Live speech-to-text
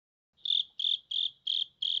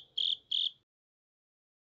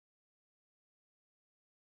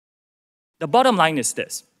The bottom line is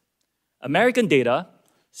this. American data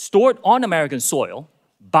stored on American soil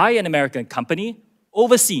by an American company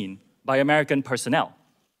overseen by American personnel.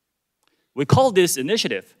 We call this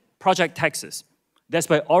initiative Project Texas. That's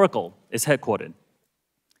where Oracle is headquartered.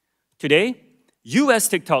 Today, US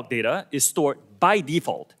TikTok data is stored by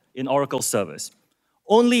default in Oracle servers.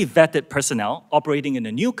 Only vetted personnel operating in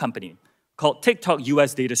a new company called TikTok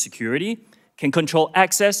US Data Security can control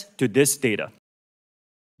access to this data.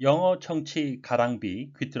 영어 청취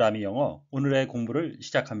가랑비 귀뚜라미 영어 오늘의 공부를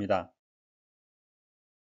시작합니다.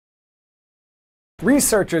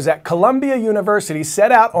 Researchers at Columbia University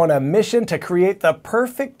set out on a mission to create the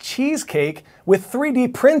perfect cheesecake with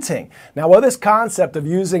 3D printing. Now, while this concept of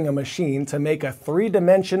using a machine to make a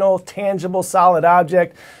three-dimensional, tangible, solid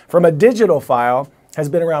object from a digital file has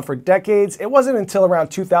been around for decades, it wasn't until around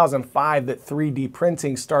 2005 that 3D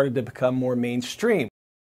printing started to become more mainstream.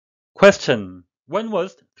 Question. When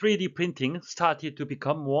was 3D printing started to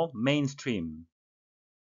become more mainstream?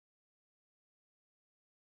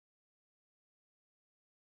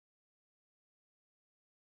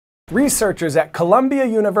 Researchers at Columbia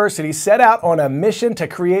University set out on a mission to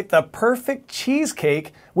create the perfect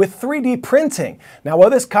cheesecake with 3D printing. Now, while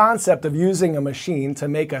this concept of using a machine to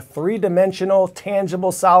make a three-dimensional,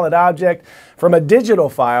 tangible, solid object from a digital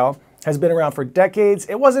file has been around for decades,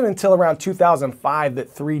 it wasn't until around 2005 that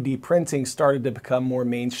 3D printing started to become more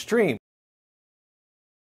mainstream.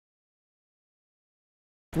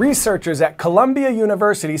 Researchers at Columbia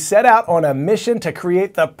University set out on a mission to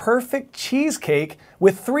create the perfect cheesecake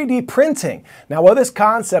with 3D printing. Now, while this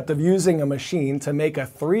concept of using a machine to make a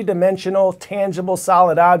three-dimensional, tangible,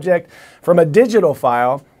 solid object from a digital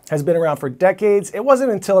file has been around for decades, it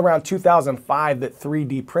wasn't until around 2005 that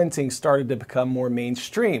 3D printing started to become more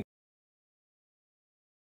mainstream.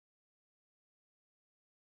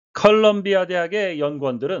 컬럼비아 대학의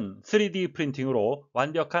연구원들은 3D 프린팅으로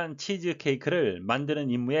완벽한 치즈케이크를 만드는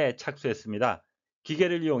임무에 착수했습니다.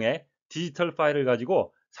 기계를 이용해 디지털 파일을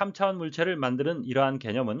가지고 3차원 물체를 만드는 이러한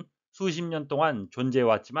개념은 수십 년 동안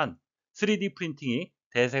존재해왔지만 3D 프린팅이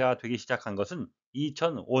대세가 되기 시작한 것은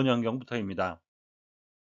 2005년경부터입니다.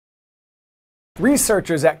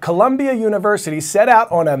 Researchers at Columbia University set out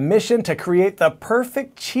on a mission to create the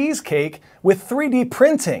perfect cheesecake with 3D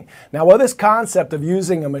printing. Now, while this concept of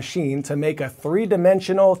using a machine to make a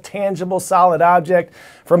three-dimensional, tangible, solid object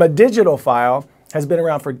from a digital file has been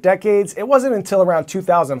around for decades, it wasn't until around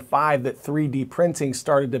 2005 that 3D printing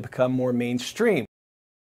started to become more mainstream.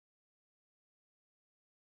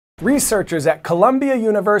 Researchers at Columbia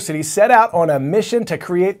University set out on a mission to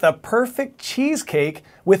create the perfect cheesecake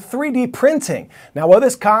with 3D printing. Now, while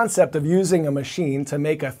this concept of using a machine to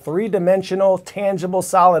make a three-dimensional, tangible,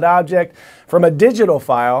 solid object from a digital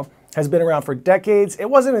file has been around for decades,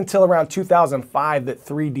 it wasn't until around 2005 that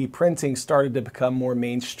 3D printing started to become more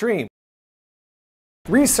mainstream.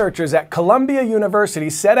 Researchers at Columbia University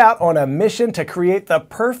set out on a mission to create the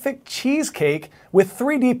perfect cheesecake with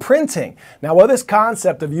 3D printing. Now, while this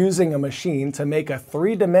concept of using a machine to make a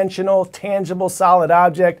three-dimensional, tangible, solid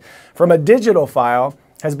object from a digital file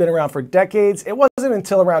has been around for decades, it wasn't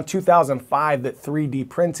until around 2005 that 3D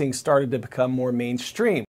printing started to become more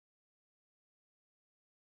mainstream.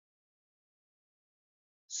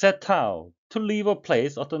 Set out, to leave a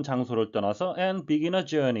place, 어떤 장소를 떠나서 and begin a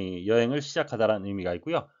journey, 여행을 시작하다라는 의미가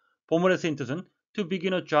있고요. 본문의 쓰인 뜻은 to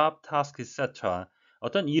begin a job, task, etc.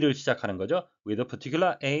 어떤 일을 시작하는 거죠. with a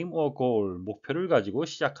particular aim or goal, 목표를 가지고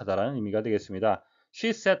시작하다라는 의미가 되겠습니다. She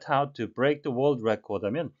set out to break the world record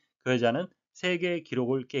하면 그 여자는 세계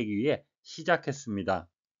기록을 깨기 위해 시작했습니다.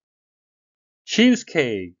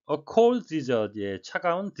 cheesecake, a cold dessert,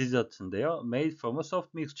 차가운 디저트인데요. made from a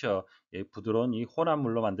soft mixture, 부드러운 이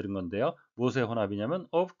혼합물로 만드는 건데요. 무엇의 혼합이냐면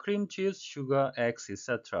of cream cheese, sugar, eggs,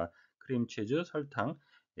 etc. 크림 치즈, 설탕,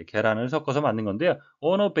 계란을 섞어서 만든 건데요.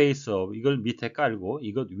 on a base of, 이걸 밑에 깔고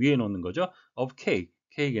이것 위에 놓는 거죠. of cake,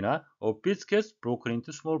 케이크나 of biscuits broken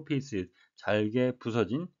into small pieces, 잘게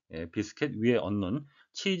부서진 비스켓 위에 얹는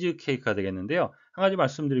치즈 케이크가 되겠는데요. 한 가지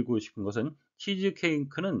말씀드리고 싶은 것은 치즈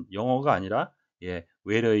케이크는 영어가 아니라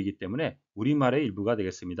외래어이기 때문에 우리말의 일부가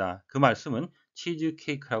되겠습니다. 그 말씀은 치즈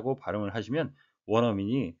케이크라고 발음을 하시면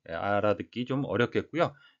원어민이 알아듣기 좀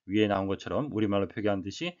어렵겠고요. 위에 나온 것처럼 우리말로 표기한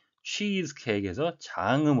듯이 cheesecake에서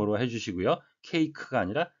장음으로 해주시고요. 케이크가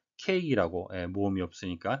아니라 케이크라고 모음이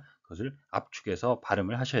없으니까 그것을 압축해서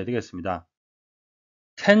발음을 하셔야 되겠습니다.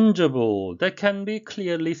 tangible, that can be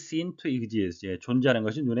clearly seen to exist. 존재하는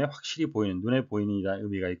것이 눈에 확실히 보이는, 눈에 보이는이라는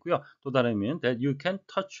의미가 있고요. 또 다른 의미는 that you can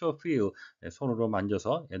touch or feel, 손으로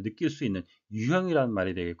만져서 느낄 수 있는 유형이라는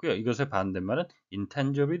말이 되겠고요. 이것의 반대말은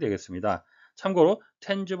intangible이 되겠습니다. 참고로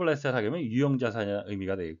tangible asset 하면 유형자산이라는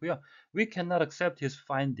의미가 되겠고요. We cannot accept his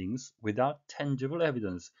findings without tangible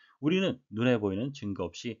evidence. 우리는 눈에 보이는 증거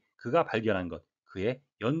없이 그가 발견한 것, 그의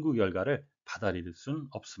연구 결과를 받아들일 수는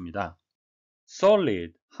없습니다.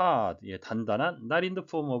 solid, hard, 단단한, not in the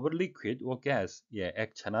form of a liquid or gas,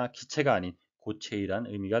 액체나 기체가 아닌 고체이란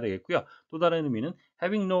의미가 되겠고요. 또 다른 의미는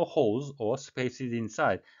having no holes or spaces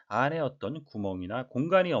inside, 안에 어떤 구멍이나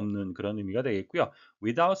공간이 없는 그런 의미가 되겠고요.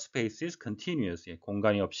 without spaces, continuous,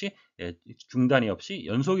 공간이 없이, 중단이 없이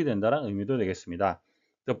연속이 된다는 의미도 되겠습니다.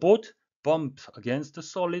 The boat bumped against a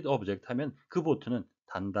solid object 하면 그 보트는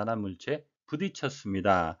단단한 물체에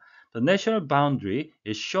부딪혔습니다. The national boundary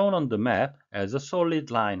is shown on the map as a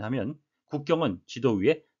solid line 하면 국경은 지도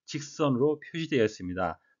위에 직선으로 표시되어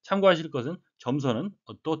있습니다. 참고하실 것은 점선은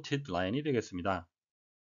a dotted line이 되겠습니다.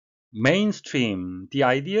 Mainstream, the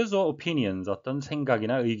ideas or opinions, 어떤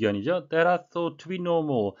생각이나 의견이죠. That are thought to be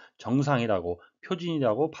normal, 정상이라고,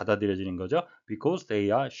 표준이라고 받아들여지는 거죠. Because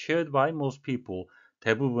they are shared by most people,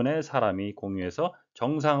 대부분의 사람이 공유해서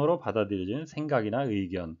정상으로 받아들여지는 생각이나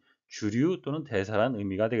의견, 주류 또는 대사란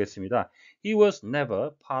의미가 되겠습니다. He was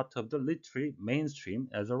never part of the literary mainstream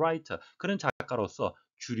as a writer. 그는 작가로서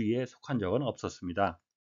주류에 속한 적은 없었습니다.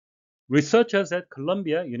 Researchers at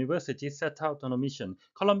Columbia University set out on a mission.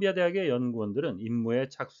 컬럼비아 대학의 연구원들은 임무에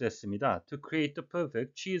착수했습니다. To create the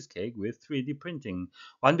perfect cheesecake with 3D printing.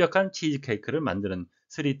 완벽한 치즈케이크를 만드는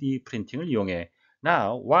 3D 프린팅을 이용해.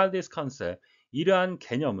 Now, while this concept, 이러한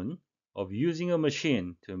개념은 of using a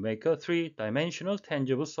machine to make a three-dimensional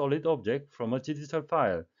tangible solid object from a digital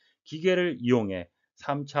file. 기계를 이용해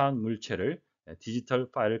 3차원 물체를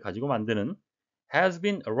디지털 파일을 가지고 만드는 has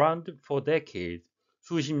been around for decades.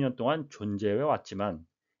 수십 년 동안 존재해 왔지만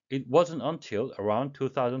it wasn't until around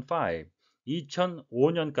 2005.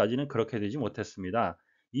 2005년까지는 그렇게 되지 못했습니다.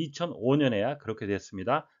 2005년에야 그렇게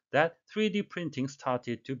됐습니다. That 3D printing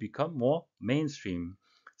started to become more mainstream.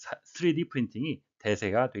 3D 프린팅이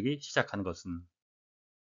대세가 되기 시작한 것은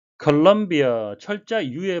컬럼비아 철자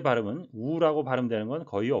U의 발음은 우라고 발음되는 건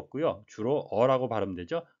거의 없고요. 주로 어라고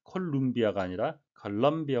발음되죠. 콜룸비아가 아니라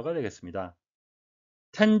컬럼비아가 되겠습니다.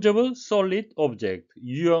 tangible solid object,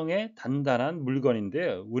 유형의 단단한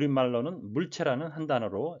물건인데요. 우리말로는 물체라는 한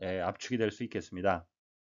단어로 압축이 될 수 있겠습니다.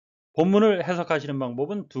 본문을 해석하시는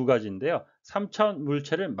방법은 두 가지인데요. 3차원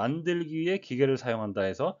물체를 만들기 위해 기계를 사용한다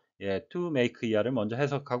해서 to make 이하를 먼저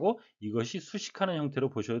해석하고 이것이 수식하는 형태로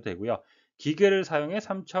보셔도 되고요. 기계를 사용해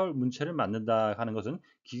 3차원 물체를 만든다 하는 것은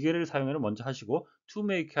기계를 사용을 먼저 하시고 to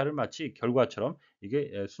make 이하를 마치 결과처럼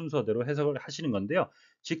이게 순서대로 해석을 하시는 건데요.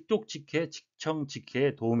 직독직해,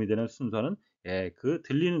 직청직해에 도움이 되는 순서는 그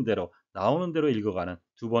들리는 대로 나오는 대로 읽어가는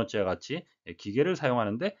두 번째와 같이 기계를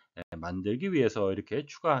사용하는데 만들기 위해서 이렇게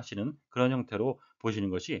추가하시는 그런 형태로 보시는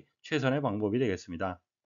것이 최선의 방법이 되겠습니다.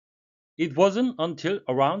 It wasn't until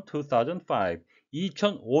around 2005.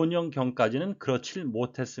 2005년경까지는 그렇지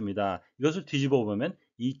못했습니다. 이것을 뒤집어 보면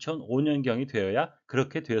 2005년경이 되어야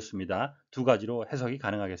그렇게 되었습니다. 두 가지로 해석이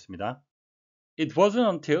가능하겠습니다. It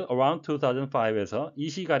wasn't until around 2005에서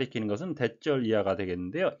it이 가리키는 것은 대절 이하가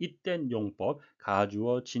되겠는데요. it된 용법,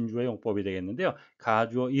 가주어, 진주어 용법이 되겠는데요.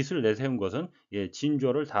 가주어 it을 내세운 것은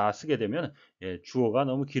진주어를 다 쓰게 되면 주어가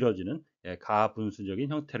너무 길어지는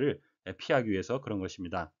가분수적인 형태를 피하기 위해서 그런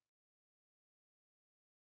것입니다.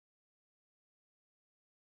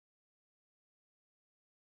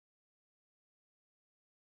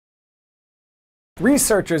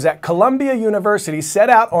 Researchers at Columbia University set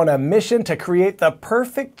out on a mission to create the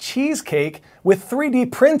perfect cheesecake with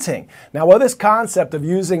 3D printing. Now, while this concept of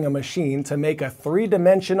using a machine to make a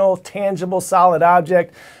three-dimensional, tangible, solid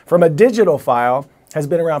object from a digital file has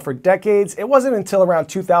been around for decades, it wasn't until around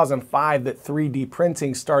 2005 that 3D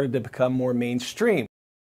printing started to become more mainstream.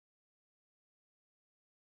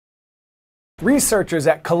 Researchers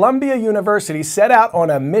at Columbia University set out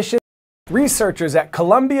on a mission Researchers at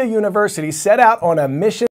Columbia University set out on a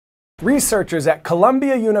mission. Researchers at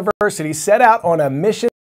Columbia University set out on a mission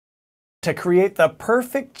to create the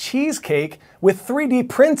perfect cheesecake with 3D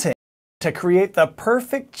printing. To create the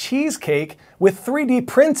perfect cheesecake with 3D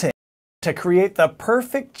printing. To create the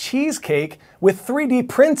perfect cheesecake with 3D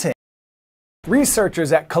printing.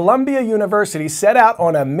 Researchers at Columbia University set out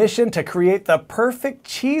on a mission to create the perfect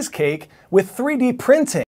cheesecake with 3D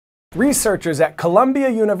printing. Researchers at Columbia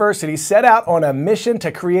University set out on a mission to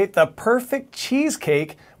create the perfect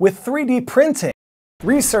cheesecake with 3D printing.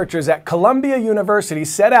 Researchers at Columbia University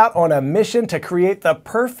set out on a mission to create the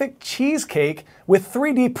perfect cheesecake with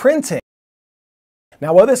 3D printing.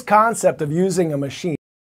 Now, while this concept of using a machine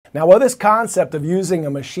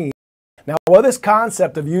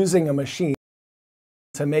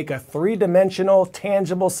to make a three-dimensional,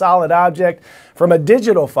 tangible, solid object from a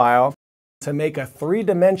digital file, to make a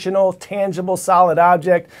three-dimensional, tangible, solid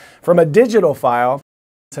object from a digital file,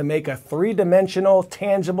 to make a three-dimensional,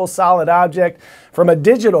 tangible, solid object from a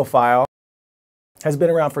digital file, has been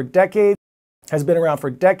around for decades, has been around for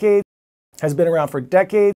decades, has been around for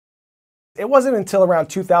decades. It wasn't until around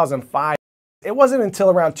 2005, it wasn't until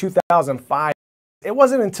around 2005, it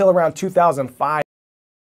wasn't until around 2005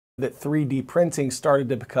 that 3D printing started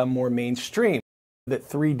to become more mainstream, that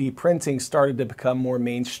 3D printing started to become more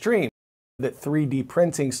mainstream, that 3D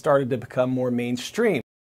printing started to become more mainstream.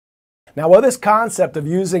 Now, while this concept of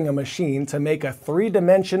using a machine to make a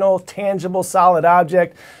three-dimensional, tangible, solid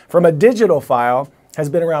object from a digital file has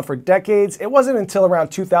been around for decades, it wasn't until around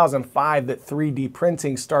 2005 that 3D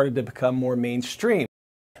printing started to become more mainstream.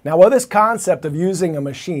 Now, while this concept of using a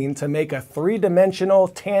machine to make a three-dimensional,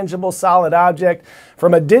 tangible, solid object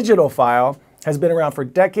from a digital file has been around for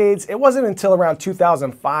decades, it wasn't until around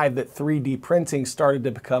 2005 that 3D printing started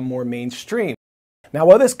to become more mainstream. Now,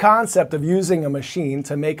 while this concept of using a machine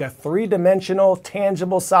to make a three-dimensional,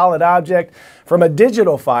 tangible, solid object from a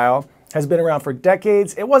digital file has been around for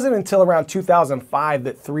decades, it wasn't until around 2005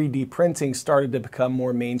 that 3D printing started to become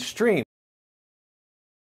more mainstream.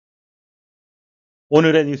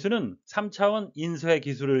 오늘의 뉴스는 3차원 인쇄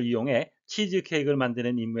기술을 이용해 치즈케이크를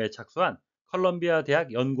만드는 임무에 착수한 컬럼비아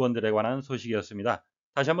대학 연구원들에 관한 소식이었습니다.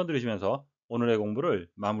 다시 한번 들으시면서 오늘의 공부를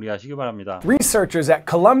마무리하시기 바랍니다. Researchers at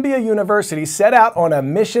Columbia University set out on a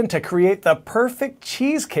mission to create the perfect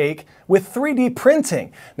cheesecake with 3D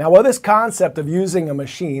printing. Now, while this concept of using a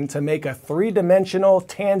machine to make a three-dimensional,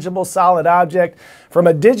 tangible, solid object from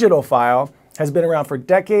a digital file has been around for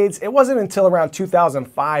decades, it wasn't until around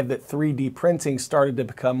 2005 that 3D printing started to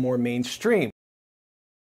become more mainstream.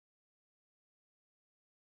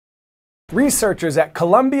 Researchers at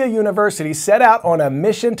Columbia University set out on a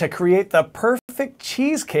mission to create the perfect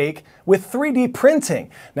cheesecake with 3D printing.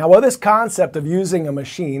 Now, while this concept of using a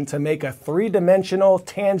machine to make a three-dimensional,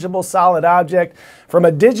 tangible, solid object from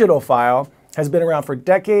a digital file has been around for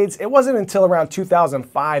decades, it wasn't until around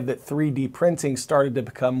 2005 that 3D printing started to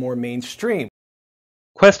become more mainstream.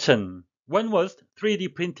 Question: When was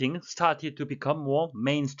 3D printing started to become more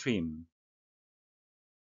mainstream?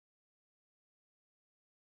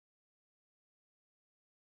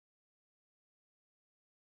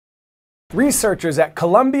 Researchers at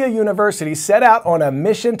Columbia University set out on a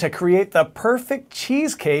mission to create the perfect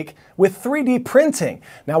cheesecake with 3D printing.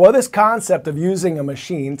 Now, while this concept of using a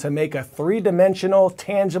machine to make a three-dimensional,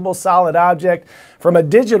 tangible, solid object from a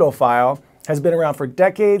digital file has been around for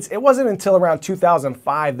decades, it wasn't until around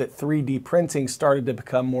 2005 that 3D printing started to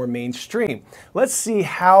become more mainstream. Let's see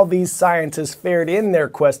how these scientists fared in their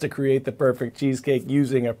quest to create the perfect cheesecake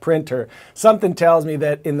using a printer. Something tells me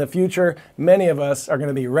that in the future, many of us are going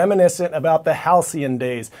to be reminiscent about the halcyon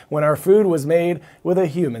days when our food was made with a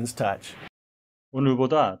human's touch.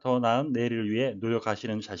 오늘보다 더 나은 내일을 위해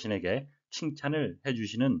노력하시는 자신에게 칭찬을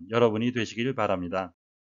해주시는 여러분이 되시길 바랍니다.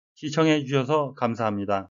 시청해 주셔서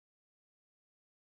감사합니다.